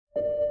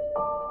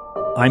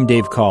I'm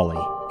Dave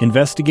Cawley,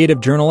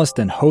 investigative journalist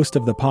and host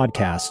of the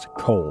podcast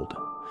Cold.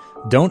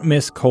 Don't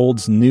miss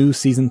Cold's new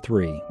Season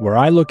 3, where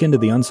I look into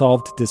the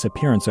unsolved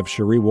disappearance of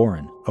Cherie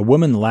Warren, a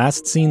woman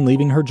last seen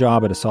leaving her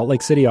job at a Salt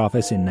Lake City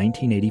office in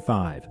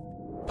 1985.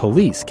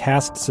 Police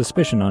cast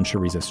suspicion on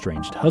Cherie's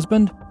estranged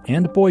husband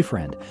and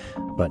boyfriend,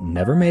 but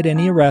never made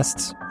any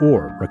arrests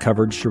or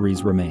recovered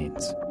Cherie's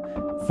remains.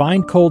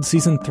 Find Cold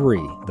Season 3,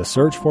 The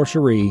Search for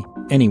Cherie,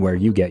 anywhere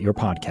you get your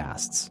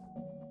podcasts.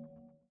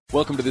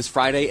 Welcome to this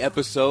Friday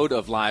episode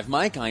of Live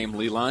Mike. I am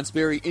Lee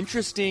Lonsberry.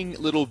 Interesting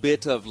little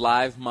bit of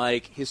Live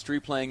Mike history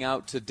playing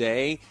out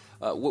today.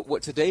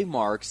 What today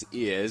marks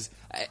is,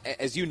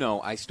 as you know,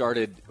 I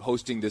started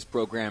hosting this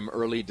program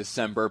early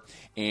December,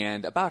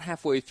 and about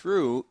halfway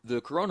through,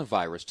 the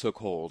coronavirus took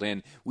hold.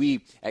 And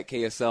we at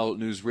KSL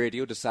News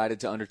Radio decided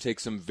to undertake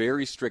some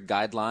very strict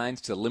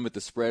guidelines to limit the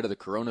spread of the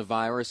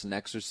coronavirus and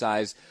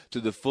exercise to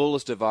the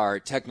fullest of our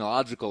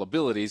technological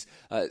abilities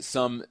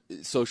some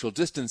social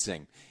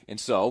distancing. And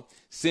so,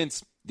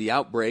 since the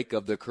outbreak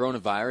of the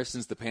coronavirus,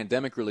 since the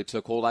pandemic really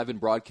took hold, I've been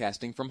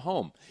broadcasting from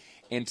home.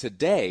 And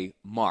today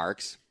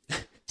marks...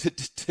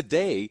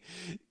 Today,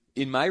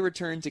 in my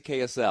return to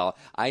KSL,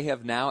 I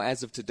have now,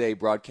 as of today,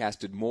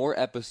 broadcasted more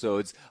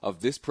episodes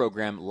of this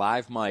program,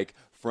 Live Mike,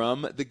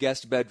 from the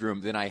guest bedroom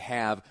than I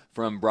have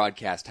from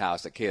Broadcast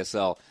House at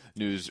KSL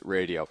News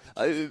Radio.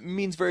 It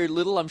means very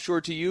little, I'm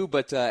sure, to you,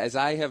 but as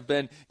I have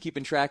been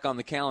keeping track on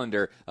the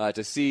calendar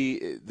to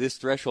see this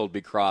threshold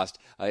be crossed,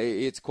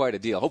 it's quite a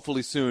deal.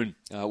 Hopefully soon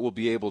we'll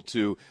be able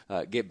to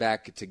get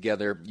back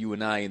together, you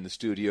and I in the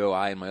studio,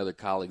 I and my other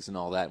colleagues and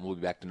all that, and we'll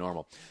be back to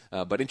normal.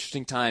 But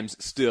interesting times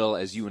still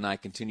as you and I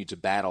continue to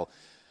battle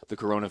the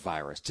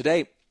coronavirus.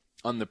 Today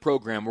on the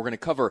program, we're going to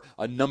cover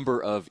a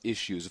number of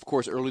issues. Of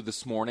course, early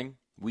this morning,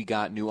 we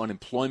got new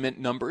unemployment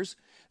numbers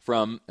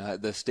from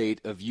the state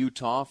of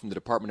Utah, from the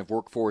Department of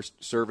Workforce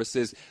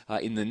Services.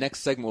 In the next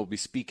segment, we'll be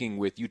speaking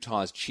with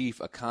Utah's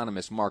chief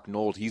economist, Mark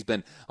Nold. He's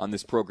been on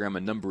this program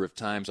a number of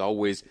times,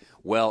 always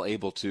well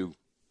able to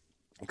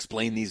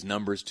explain these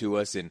numbers to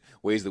us in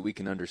ways that we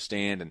can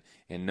understand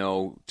and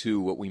know,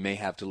 too, what we may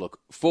have to look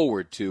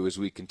forward to as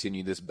we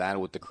continue this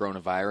battle with the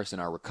coronavirus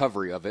and our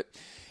recovery of it.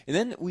 And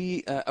then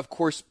we, of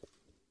course,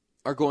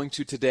 are going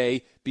to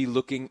today be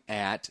looking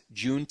at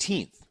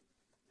Juneteenth.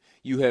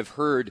 You have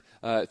heard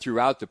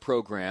throughout the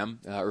program,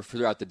 or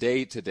throughout the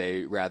day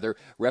today, rather,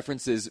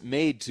 references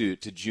made to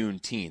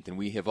Juneteenth, and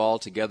we have all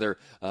together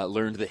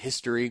learned the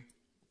history.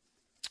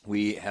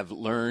 We have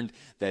learned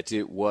that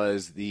it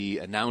was the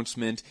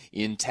announcement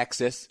in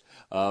Texas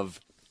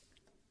of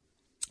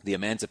the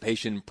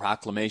Emancipation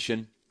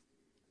Proclamation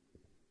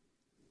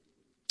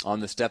on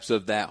the steps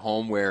of that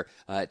home where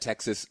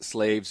Texas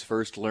slaves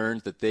first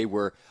learned that they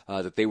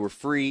were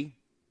free,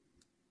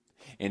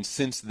 and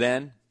since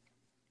then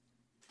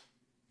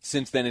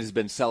it has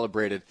been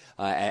celebrated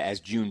as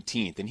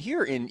Juneteenth. And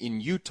here in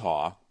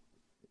Utah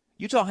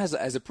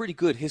has a pretty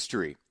good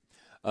history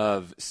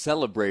of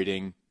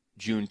celebrating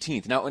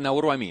Juneteenth. Now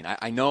what do I mean?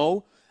 I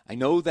know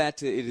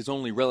that it is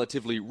only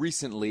relatively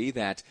recently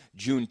that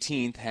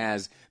Juneteenth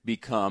has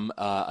become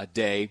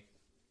an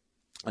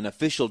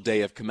official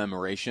day of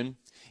commemoration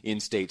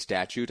in state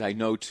statute. I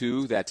know,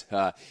 too, that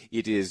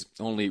it is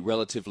only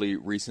relatively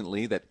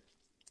recently that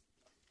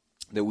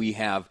we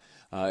have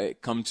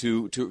come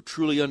to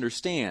truly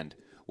understand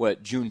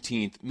what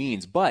Juneteenth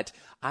means. But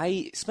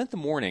I spent the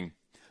morning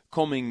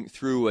combing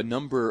through a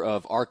number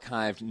of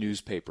archived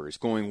newspapers,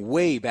 going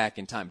way back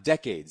in time,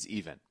 decades.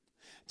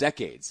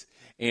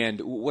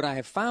 And what I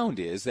have found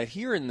is that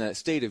here in the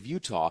state of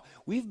Utah,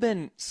 we've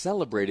been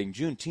celebrating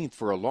Juneteenth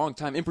for a long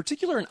time, in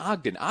particular in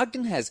Ogden.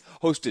 Ogden has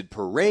hosted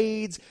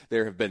parades,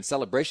 there have been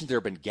celebrations, there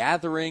have been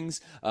gatherings,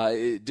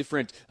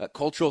 different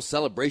cultural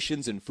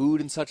celebrations and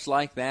food and such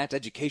like that,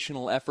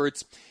 educational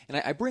efforts. And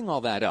I bring all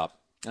that up,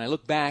 and I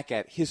look back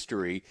at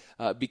history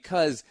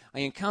because I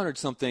encountered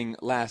something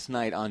last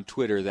night on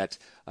Twitter that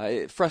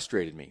it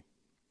frustrated me.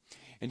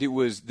 And it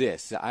was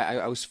this.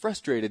 I was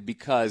frustrated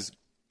because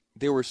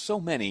there were so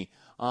many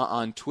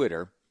on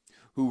Twitter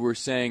who were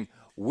saying,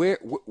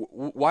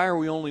 why are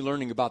we only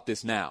learning about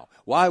this now?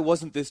 Why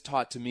wasn't this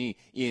taught to me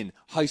in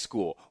high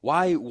school?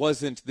 Why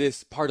wasn't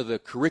this part of the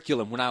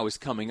curriculum when I was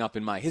coming up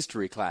in my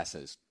history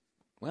classes?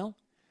 Well,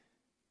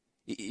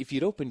 if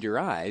you'd opened your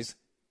eyes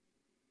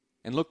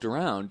and looked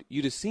around,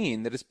 you'd have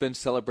seen that it's been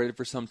celebrated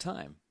for some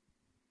time.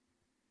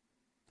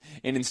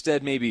 And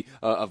instead maybe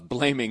of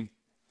blaming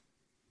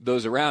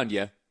those around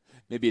you,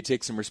 maybe you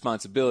take some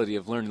responsibility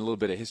of learning a little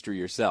bit of history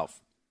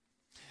yourself.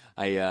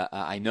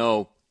 I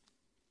know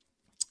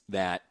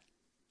that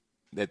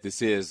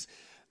this is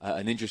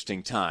an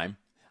interesting time.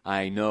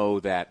 I know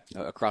that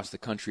across the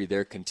country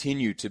there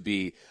continue to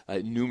be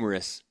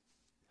numerous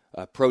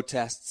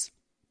protests.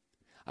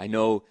 I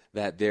know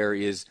that there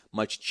is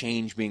much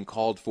change being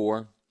called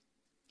for.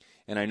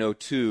 And I know,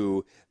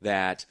 too,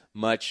 that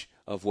much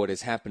of what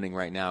is happening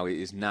right now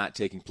is not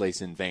taking place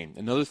in vain.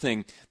 Another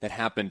thing that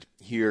happened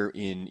here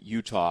in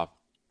Utah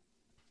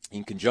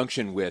in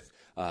conjunction with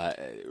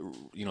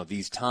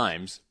these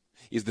times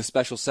is the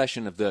special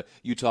session of the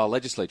Utah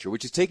legislature,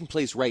 which is taking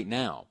place right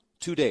now.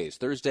 2 days,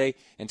 Thursday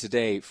and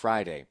today,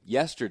 Friday.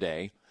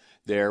 Yesterday,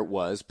 there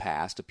was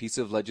passed a piece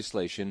of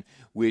legislation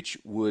which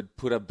would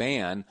put a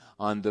ban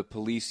on the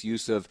police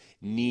use of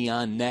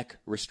knee-on neck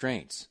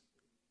restraints.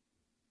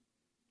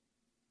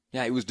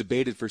 Yeah, it was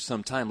debated for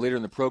some time. Later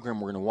in the program,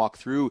 we're going to walk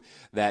through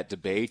that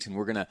debate, and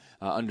we're going to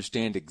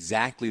understand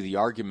exactly the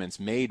arguments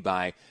made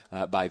by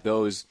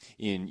those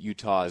in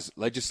Utah's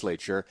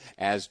legislature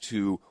as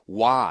to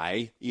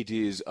why it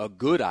is a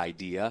good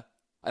idea,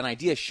 an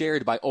idea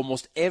shared by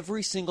almost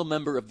every single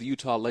member of the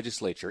Utah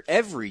legislature,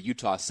 every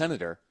Utah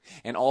senator,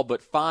 and all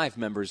but 5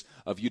 members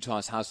of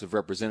Utah's House of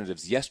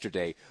Representatives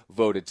yesterday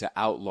voted to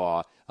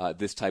outlaw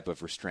this type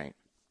of restraint.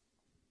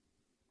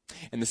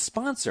 And the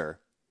sponsor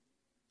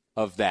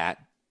of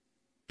that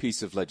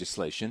piece of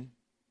legislation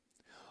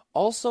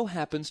also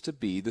happens to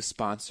be the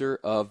sponsor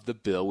of the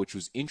bill which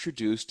was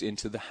introduced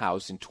into the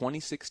House in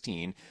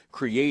 2016,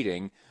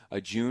 creating a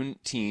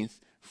Juneteenth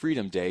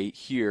Freedom Day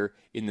here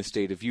in the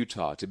state of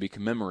Utah to be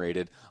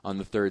commemorated on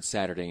the 3rd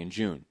Saturday in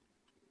June.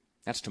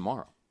 That's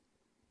tomorrow.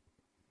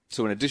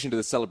 So in addition to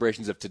the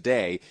celebrations of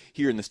today,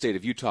 here in the state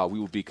of Utah, we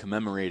will be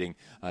commemorating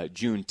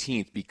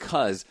Juneteenth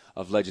because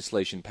of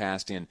legislation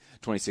passed in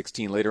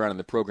 2016. Later on in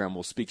the program,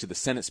 we'll speak to the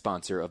Senate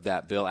sponsor of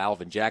that bill.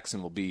 Alvin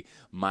Jackson will be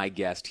my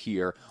guest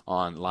here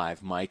on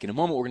Live Mike. In a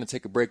moment, we're going to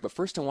take a break, but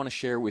first I want to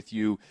share with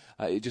you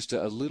just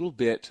a little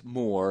bit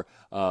more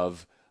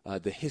of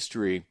the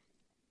history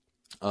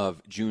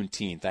of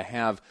Juneteenth. I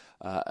have,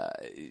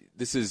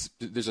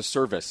 there's a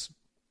service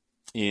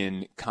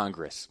in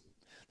Congress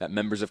that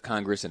members of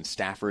Congress and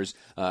staffers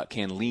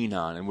can lean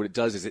on. And what it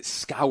does is it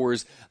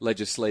scours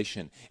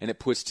legislation, and it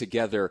puts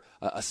together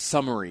a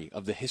summary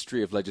of the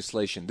history of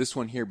legislation. This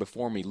one here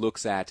before me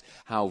looks at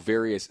how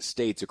various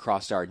states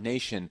across our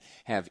nation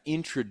have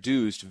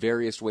introduced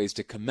various ways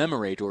to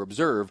commemorate or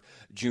observe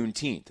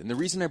Juneteenth. And the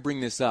reason I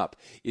bring this up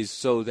is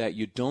so that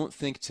you don't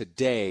think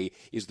today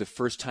is the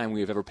first time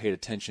we have ever paid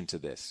attention to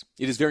this.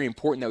 It is very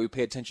important that we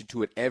pay attention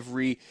to it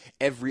every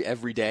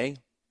day,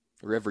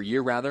 or every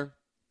year rather.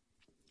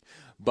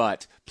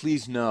 But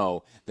please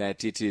know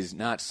that it is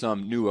not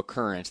some new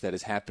occurrence that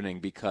is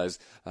happening because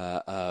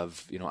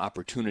of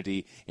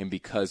opportunity and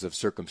because of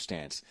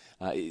circumstance.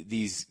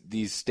 These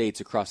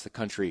states across the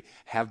country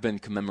have been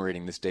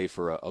commemorating this day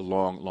for a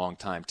long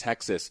time.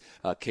 Texas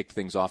kicked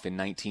things off in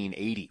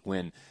 1980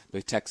 when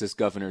the Texas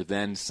governor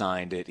then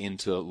signed it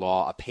into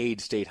law, a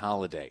paid state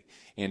holiday.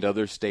 And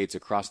other states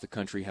across the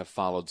country have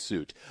followed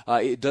suit.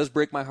 It does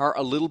break my heart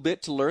a little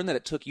bit to learn that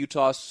it took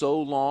Utah so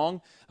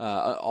long,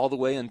 all the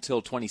way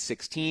until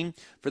 2016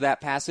 for that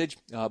passage,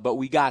 but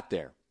we got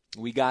there.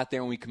 We got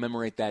there, and we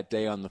commemorate that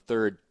day on the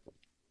 3rd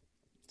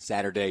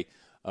Saturday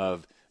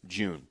of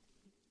June.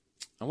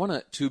 I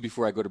want to,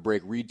 before I go to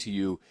break, read to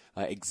you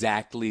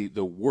exactly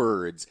the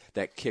words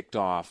that kicked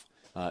off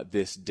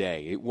this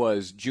day. It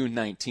was June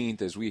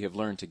 19th, as we have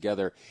learned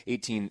together,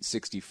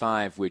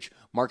 1865, which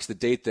marks the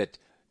date that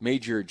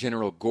Major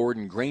General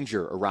Gordon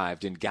Granger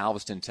arrived in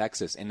Galveston,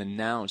 Texas, and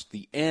announced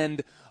the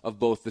end of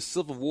both the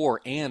Civil War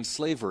and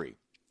slavery.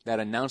 That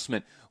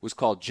announcement was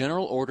called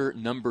General Order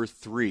Number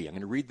 3. I'm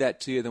going to read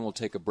that to you, then we'll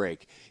take a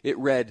break. It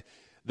read,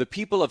 "The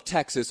people of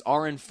Texas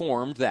are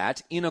informed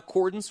that, in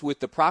accordance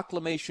with the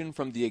proclamation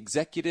from the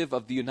Executive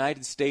of the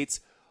United States,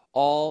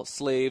 all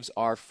slaves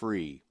are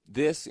free.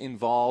 This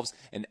involves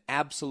an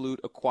absolute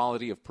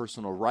equality of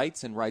personal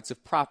rights and rights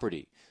of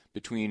property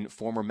between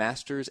former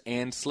masters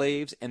and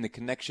slaves, and the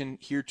connection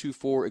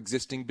heretofore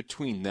existing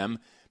between them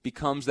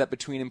becomes that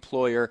between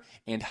employer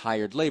and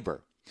hired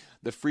labor.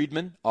 The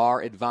freedmen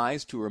are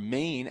advised to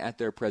remain at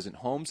their present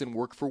homes and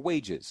work for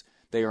wages.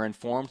 They are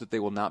informed that they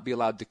will not be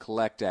allowed to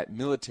collect at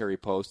military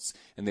posts,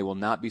 and they will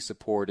not be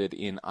supported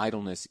in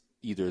idleness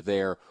either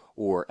there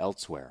or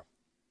elsewhere."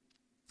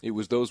 It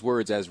was those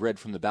words, as read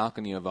from the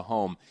balcony of a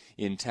home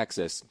in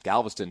Texas,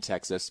 Galveston,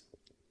 Texas,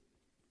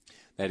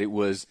 that it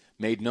was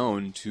made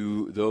known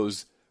to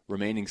those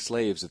remaining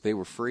slaves that they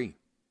were free.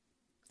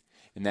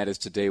 And that is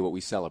today what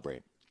we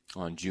celebrate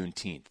on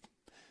Juneteenth.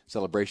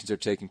 Celebrations are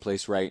taking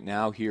place right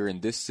now here in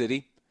this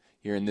city,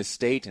 here in this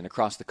state, and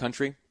across the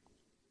country.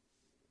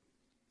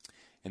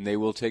 And they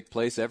will take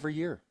place every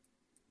year,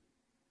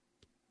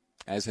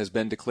 as has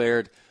been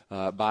declared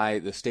by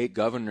the state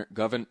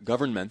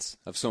governments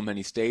of so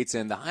many states,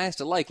 and the highest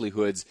of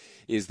likelihoods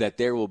is that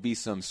there will be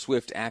some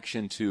swift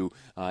action to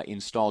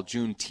install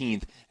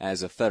Juneteenth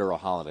as a federal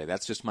holiday.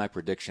 That's just my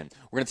prediction.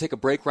 We're going to take a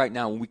break right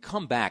now. When we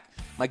come back,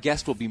 my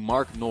guest will be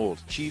Mark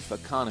Nold, Chief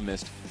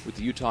Economist with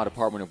the Utah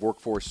Department of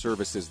Workforce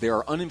Services. There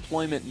are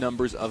unemployment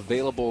numbers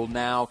available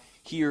now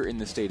here in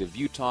the state of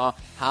Utah.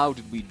 How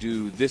did we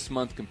do this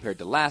month compared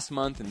to last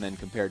month, and then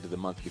compared to the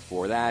month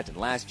before that and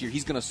last year?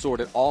 He's going to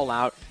sort it all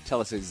out,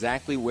 tell us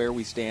exactly where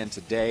we stand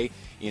today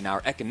in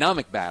our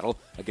economic battle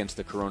against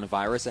the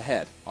coronavirus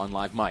ahead on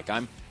Live Mike.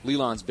 I'm Lee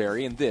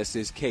Lonsberry, and this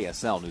is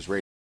KSL News Radio.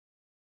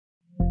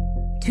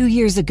 2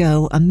 years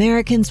ago,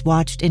 Americans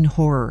watched in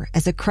horror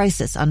as a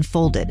crisis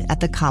unfolded at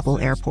the Kabul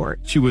airport.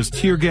 She was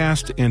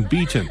tear-gassed and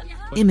beaten.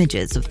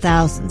 Images of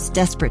thousands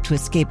desperate to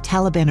escape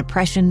Taliban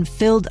oppression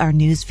filled our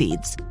news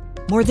feeds.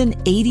 More than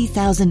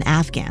 80,000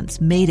 Afghans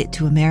made it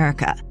to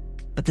America.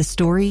 But the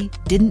story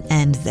didn't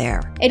end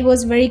there. It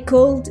was very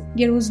cold.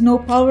 There was no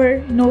power,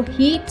 no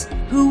heat.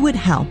 Who would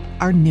help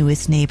our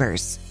newest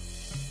neighbors?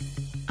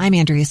 I'm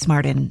Andrea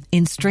Smartin.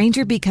 In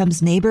Stranger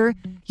Becomes Neighbor,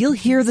 you'll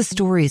hear the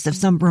stories of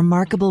some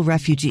remarkable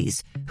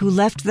refugees who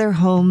left their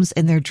homes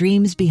and their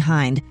dreams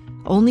behind,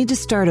 only to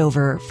start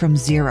over from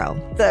zero.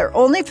 Their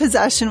only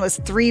possession was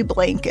 3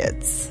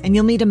 blankets. And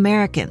you'll meet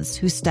Americans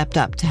who stepped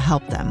up to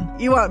help them.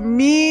 You want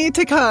me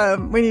to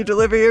come when you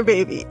deliver your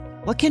baby.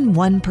 What can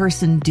one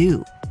person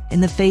do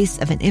in the face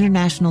of an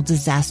international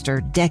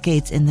disaster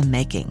decades in the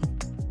making?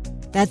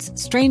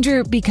 That's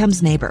Stranger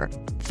Becomes Neighbor.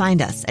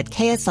 Find us at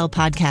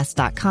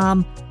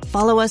kslpodcast.com.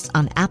 Follow us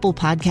on Apple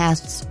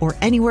Podcasts or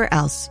anywhere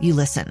else you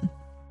listen.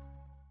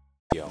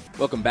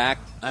 Welcome back.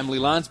 I'm Lee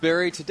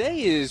Lonsberry.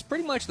 Today is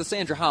pretty much the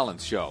Sandra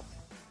Hollins show.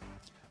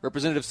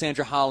 Representative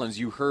Sandra Hollins,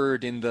 you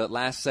heard in the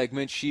last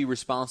segment, she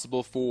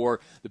responsible for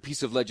the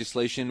piece of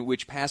legislation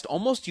which passed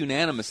almost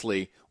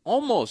unanimously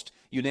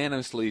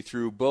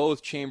through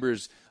both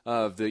chambers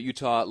of the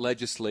Utah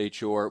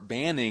legislature,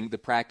 banning the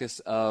practice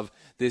of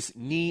this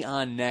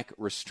knee-on-neck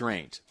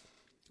restraint.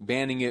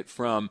 Banning it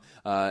from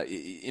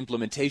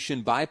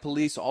implementation by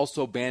police,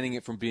 also banning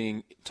it from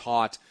being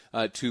taught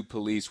to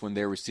police when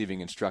they're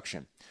receiving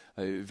instruction.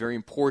 Very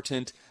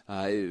important,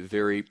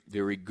 very,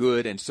 very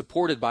good, and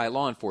supported by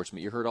law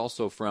enforcement. You heard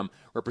also from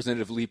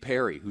Representative Lee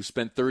Perry, who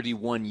spent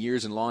 31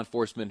 years in law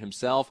enforcement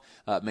himself,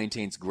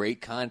 maintains great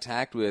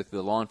contact with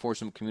the law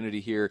enforcement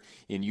community here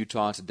in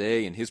Utah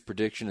today, and his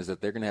prediction is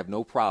that they're going to have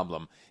no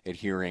problem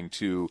adhering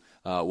to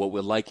what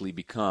will likely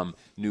become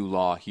new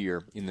law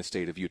here in the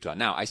state of Utah.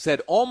 Now, I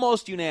said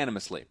almost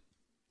unanimously.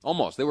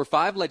 Almost. There were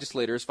 5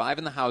 legislators, 5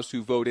 in the House,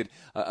 who voted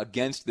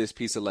against this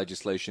piece of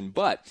legislation.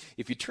 But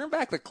if you turn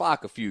back the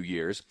clock a few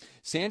years,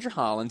 Sandra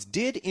Hollins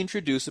did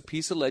introduce a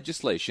piece of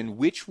legislation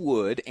which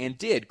would and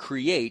did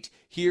create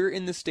here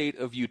in the state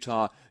of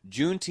Utah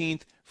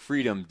Juneteenth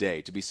Freedom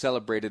Day, to be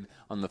celebrated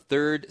on the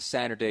 3rd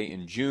Saturday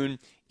in June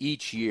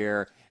each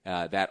year.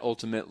 That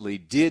ultimately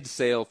did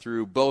sail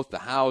through both the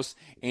House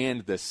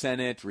and the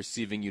Senate,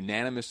 receiving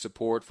unanimous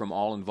support from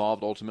all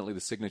involved, ultimately the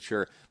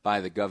signature by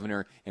the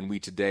governor, and we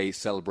today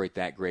celebrate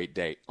that great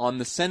day. On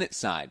the Senate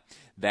side,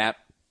 that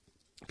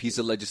piece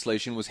of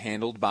legislation was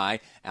handled by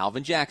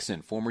Alvin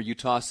Jackson, former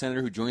Utah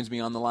senator who joins me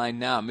on the line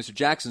now. Mr.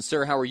 Jackson,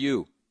 sir, how are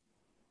you?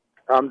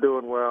 I'm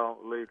doing well,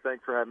 Lee.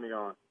 Thanks for having me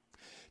on.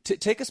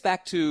 Take us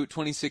back to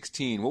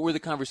 2016. What were the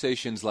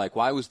conversations like?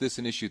 Why was this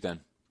an issue then?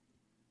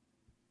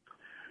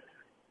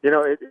 You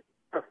know, it's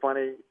kind of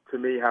funny to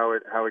me how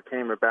it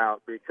came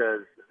about,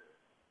 because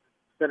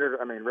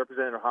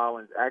Representative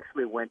Hollins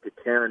actually went to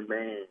Karen,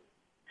 Maine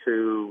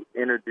to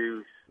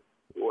introduce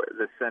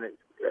the Senate,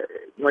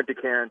 went to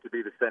Karen to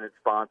be the Senate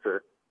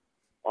sponsor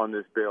on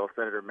this bill,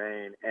 Senator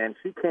Maine, and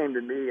she came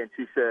to me and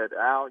she said,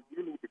 Al,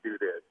 you need to do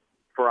this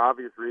for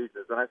obvious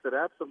reasons. And I said,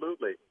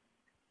 absolutely.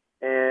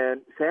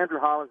 And Sandra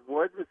Hollins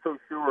wasn't so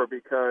sure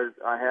because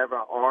I have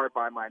an R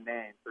by my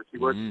name, so she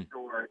wasn't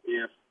sure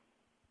if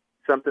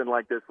something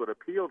like this would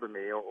appeal to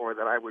me, or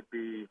that I would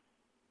be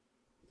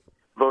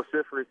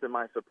vociferous in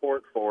my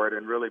support for it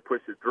and really push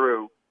it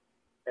through.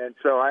 And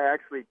so I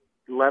actually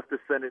left the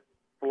Senate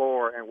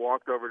floor and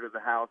walked over to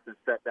the House and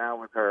sat down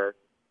with her,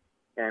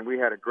 and we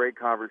had a great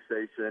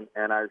conversation,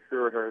 and I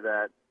assured her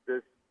that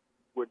this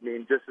would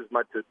mean just as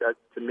much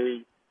to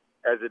me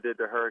as it did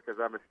to her, because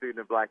I'm a student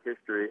of Black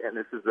history, and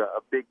this is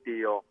a big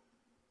deal.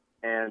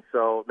 And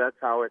so that's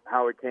how it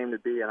came to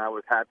be, and I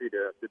was happy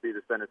to be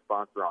the Senate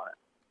sponsor on it.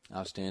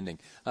 Outstanding.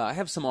 I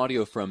have some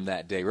audio from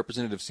that day.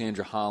 Representative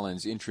Sandra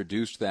Hollins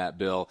introduced that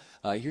bill.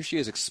 Here she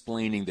is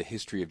explaining the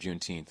history of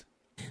Juneteenth.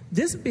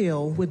 This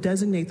bill would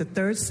designate the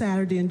 3rd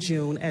Saturday in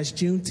June as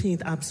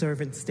Juneteenth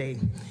Observance Day.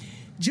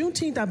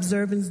 Juneteenth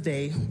Observance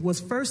Day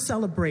was first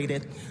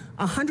celebrated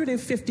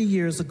 150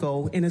 years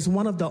ago and is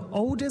one of the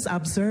oldest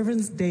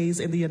observance days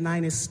in the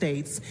United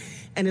States,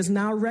 and is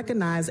now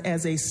recognized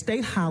as a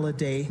state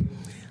holiday,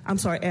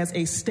 as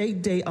a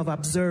state day of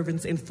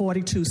observance in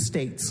 42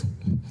 states.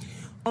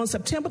 On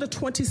September the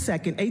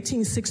 22nd,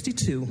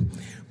 1862,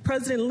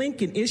 President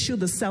Lincoln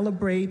issued the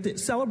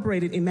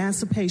celebrated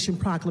Emancipation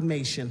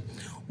Proclamation,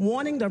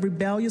 warning the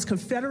rebellious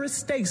Confederate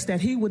states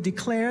that he would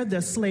declare their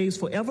slaves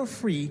forever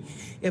free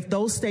if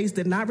those states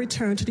did not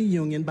return to the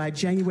Union by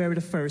January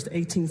the 1st,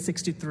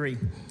 1863.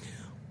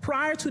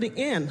 Prior to the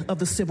end of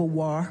the Civil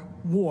War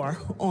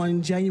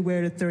on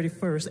January the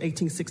 31st,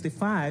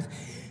 1865,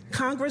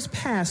 Congress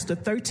passed the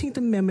 13th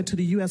Amendment to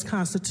the U.S.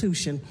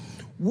 Constitution,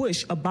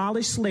 which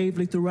abolished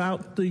slavery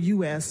throughout the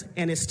U.S.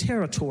 and its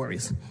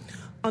territories.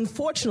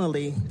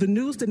 Unfortunately, the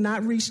news did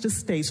not reach the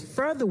states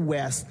further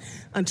west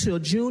until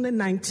June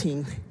 19,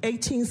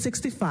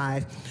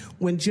 1865,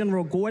 when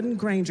General Gordon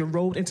Granger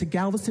rode into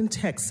Galveston,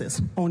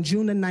 Texas on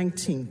June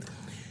 19th.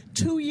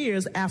 2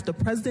 years after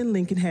President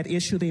Lincoln had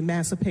issued the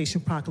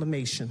Emancipation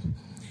Proclamation.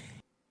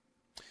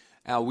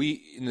 Al,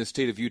 we in the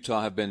state of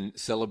Utah have been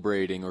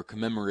celebrating or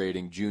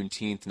commemorating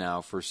Juneteenth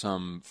now for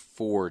some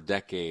 4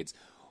 decades.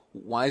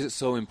 Why is it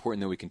so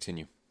important that we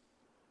continue?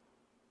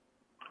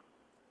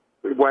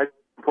 Why is it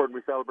important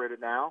we celebrate it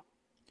now?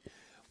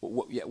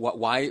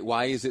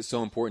 Why is it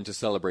so important to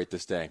celebrate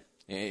this day,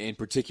 in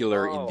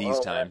particular in these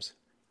times?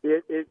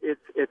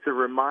 It's a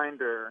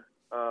reminder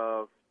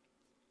of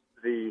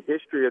the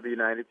history of the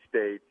United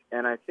States,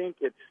 and I think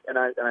and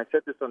I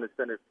said this on the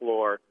Senate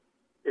floor,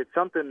 it's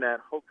something that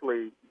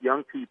hopefully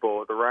young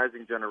people, the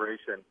rising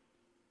generation,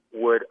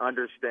 would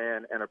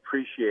understand and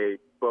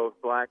appreciate, both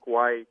black,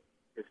 white,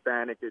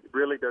 Hispanic, it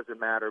really doesn't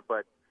matter,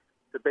 but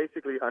to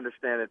basically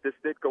understand that this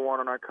did go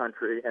on in our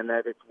country and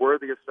that it's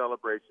worthy of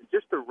celebration,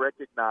 just to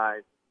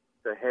recognize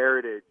the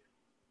heritage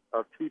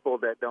of people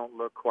that don't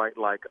look quite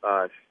like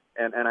us.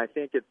 And I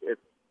think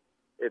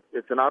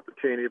it's an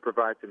opportunity to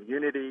provide some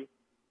unity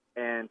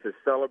and to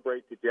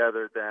celebrate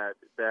together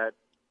that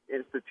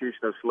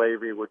institution of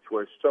slavery, which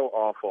was so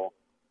awful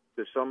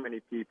to so many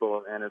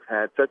people and has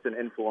had such an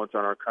influence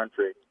on our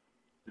country,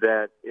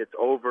 that it's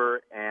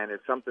over, and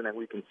it's something that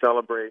we can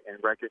celebrate and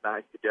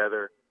recognize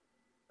together,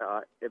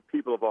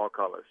 people of all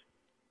colors.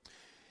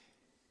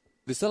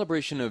 The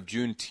celebration of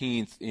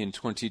Juneteenth in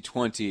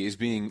 2020 is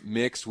being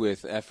mixed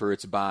with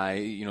efforts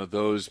by,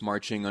 those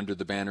marching under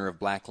the banner of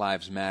Black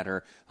Lives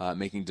Matter,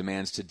 making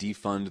demands to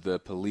defund the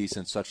police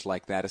and such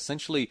like that,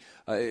 essentially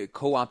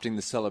co-opting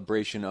the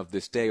celebration of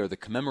this day or the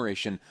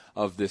commemoration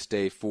of this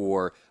day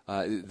for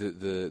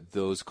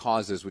those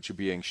causes which are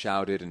being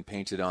shouted and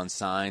painted on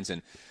signs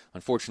and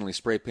unfortunately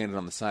spray painted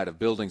on the side of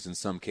buildings in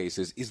some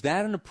cases. Is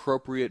that an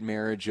appropriate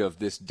marriage of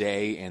this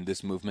day and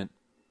this movement?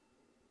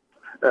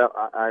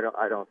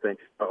 I don't think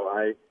so.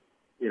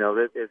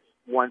 It's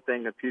one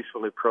thing to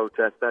peacefully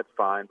protest, that's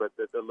fine, but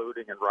the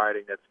looting and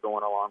rioting that's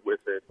going along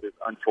with it is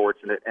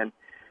unfortunate. And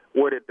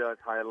what it does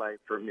highlight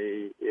for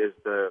me is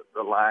the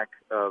lack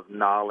of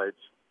knowledge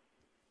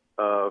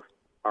of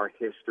our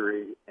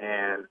history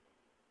and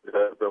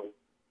the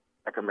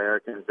Black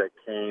Americans that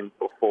came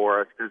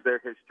before us, because their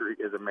history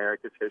is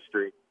America's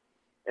history.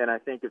 And I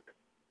think it's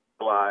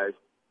realized,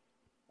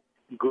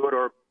 good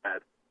or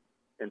bad,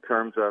 in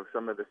terms of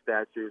some of the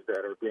statues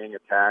that are being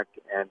attacked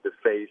and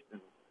defaced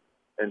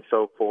and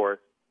so forth,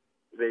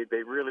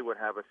 they really would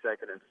have a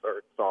second and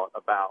third thought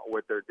about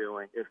what they're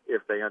doing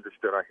if they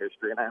understood our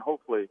history. And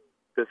hopefully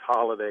this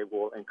holiday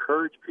will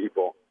encourage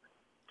people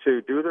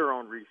to do their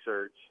own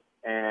research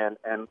and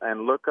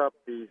look up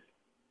these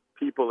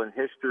people in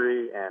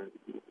history and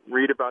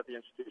read about the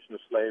institution of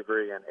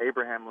slavery and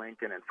Abraham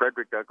Lincoln and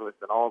Frederick Douglass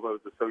and all those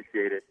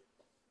associated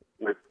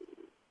with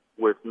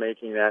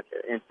making that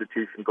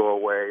institution go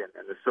away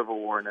and the Civil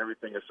War and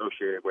everything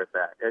associated with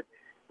that. It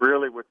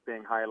really, what's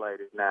being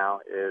highlighted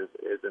now is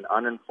an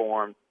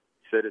uninformed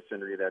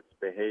citizenry that's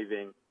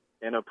behaving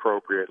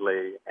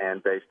inappropriately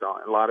and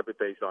a lot of it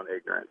based on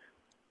ignorance.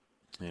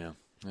 Yeah,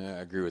 I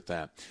agree with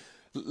that.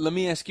 Let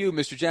me ask you,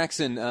 Mr.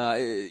 Jackson,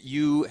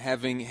 you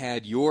having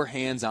had your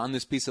hands on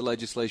this piece of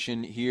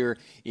legislation here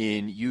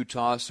in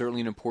Utah,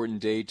 certainly an important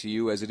day to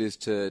you as it is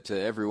to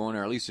everyone,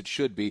 or at least it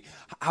should be.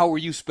 How are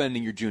you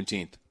spending your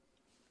Juneteenth?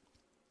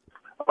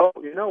 Oh,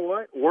 you know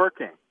what?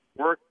 Working.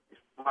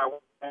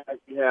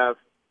 We have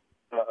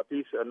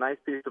a nice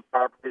piece of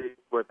property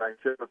with my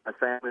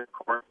family, of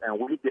course, and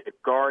we did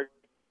garden.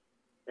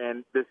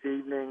 And this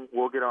evening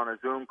we'll get on a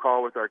Zoom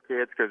call with our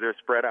kids because they're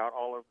spread out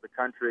all over the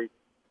country,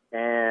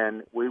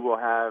 and we will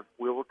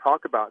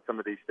talk about some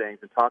of these things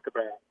and talk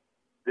about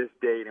this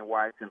date and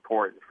why it's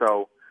important.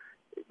 So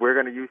we're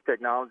going to use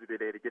technology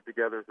today to get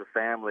together as a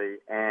family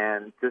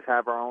and just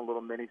have our own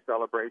little mini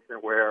celebration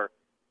where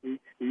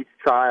each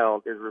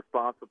child is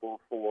responsible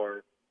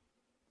for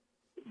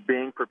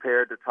being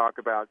prepared to talk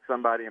about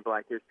somebody in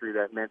Black history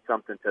that meant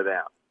something to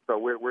them. So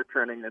we're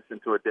turning this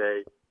into a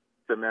day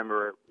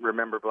to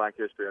remember Black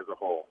history as a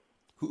whole.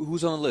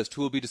 Who's on the list?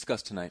 Who will be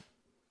discussed tonight?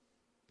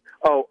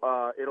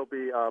 Oh, it'll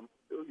be.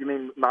 You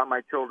mean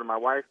my children, my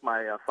wife,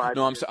 my 5.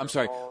 No, I'm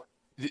sorry.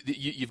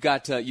 You've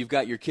got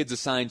your kids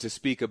assigned to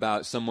speak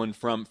about someone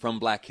from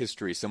Black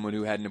history, someone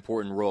who had an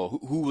important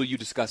role. Who will you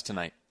discuss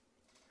tonight?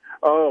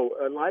 Oh,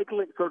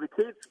 likely. So the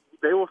kids,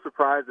 they will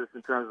surprise us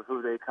in terms of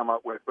who they come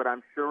up with, but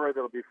I'm sure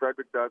there'll be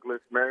Frederick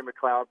Douglass, Mary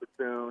McLeod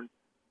Bethune,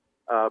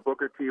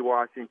 Booker T.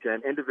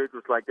 Washington,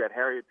 individuals like that,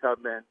 Harriet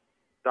Tubman,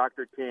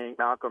 Dr. King,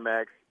 Malcolm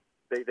X.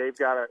 They've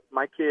got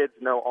my kids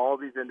know all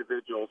these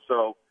individuals,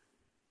 so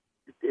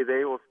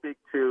they will speak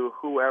to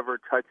whoever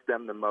touched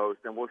them the most,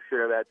 and we'll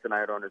share that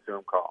tonight on a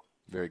Zoom call.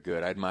 Very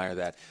good. I admire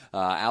that.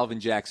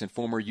 Alvin Jackson,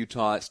 former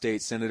Utah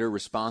State Senator,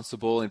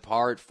 responsible in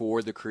part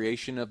for the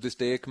creation of this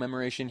day of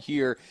commemoration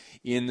here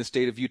in the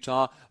state of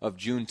Utah of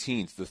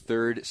Juneteenth, the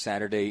third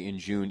Saturday in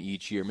June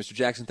each year. Mr.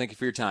 Jackson, thank you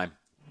for your time.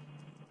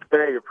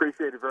 Hey,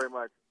 appreciate it very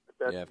much.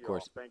 Yeah, of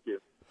course. Thank you.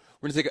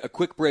 We're going to take a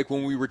quick break.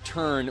 When we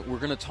return, we're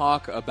going to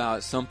talk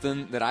about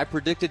something that I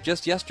predicted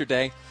just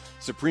yesterday.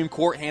 Supreme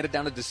Court handed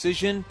down a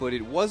decision, but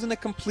it wasn't a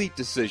complete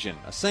decision.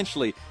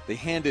 Essentially, they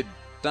handed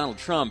Donald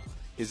Trump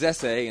his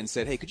essay and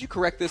said, hey, could you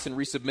correct this and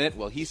resubmit?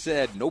 Well, he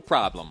said, no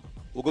problem.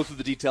 We'll go through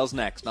the details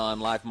next on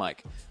Live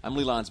Mike. I'm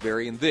Lee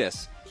Lonsberry, and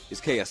this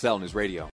is KSL News Radio.